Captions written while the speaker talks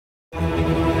He knew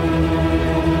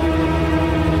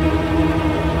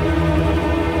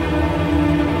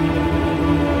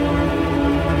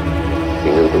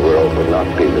the world would not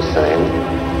be the same.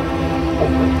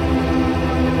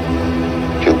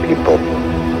 Few people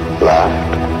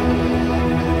laughed.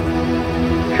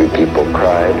 Few people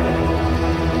cried.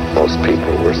 Most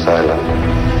people were silent.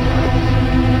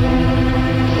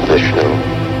 Vishnu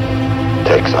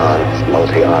takes on its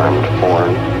multi-armed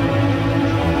form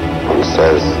and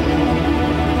says,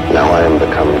 "Now I am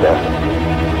become death,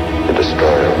 the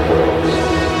destroyer of worlds."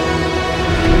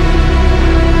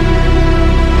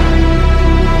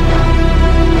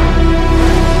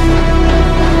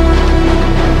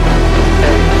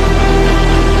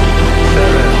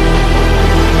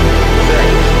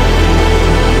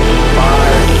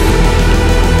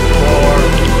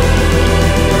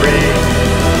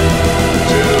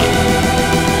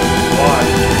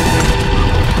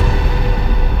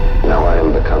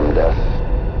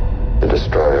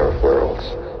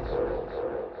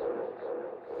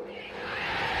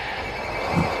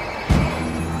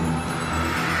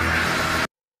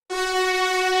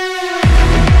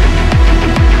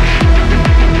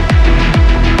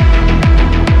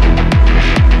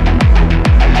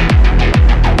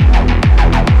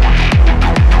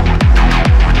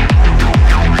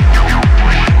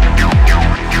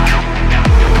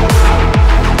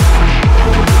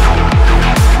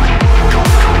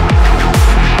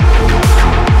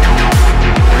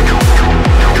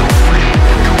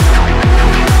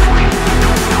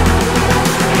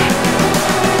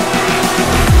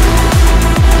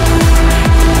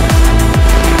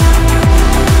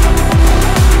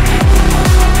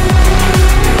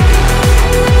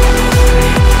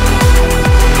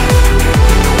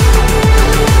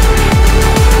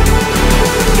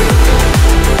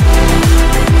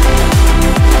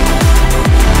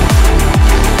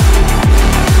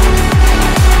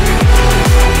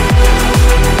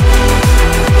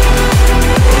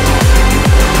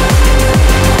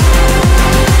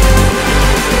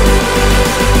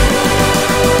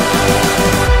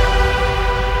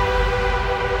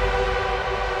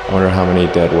 I wonder how many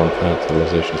dead one-planet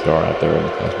civilizations there are out there in the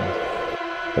cosmos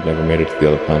that never made it to the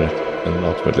other planet and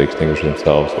ultimately extinguished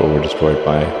themselves or were destroyed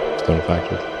by stone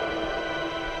factors.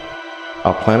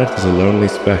 Our planet is a lonely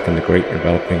speck in the great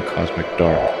enveloping cosmic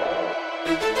dark.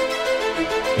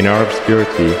 In our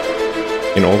obscurity,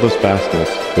 in all this vastness,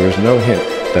 there is no hint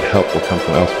that help will come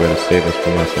from elsewhere to save us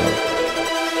from ourselves.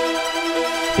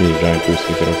 We need a giant boost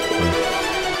to get up to Earth.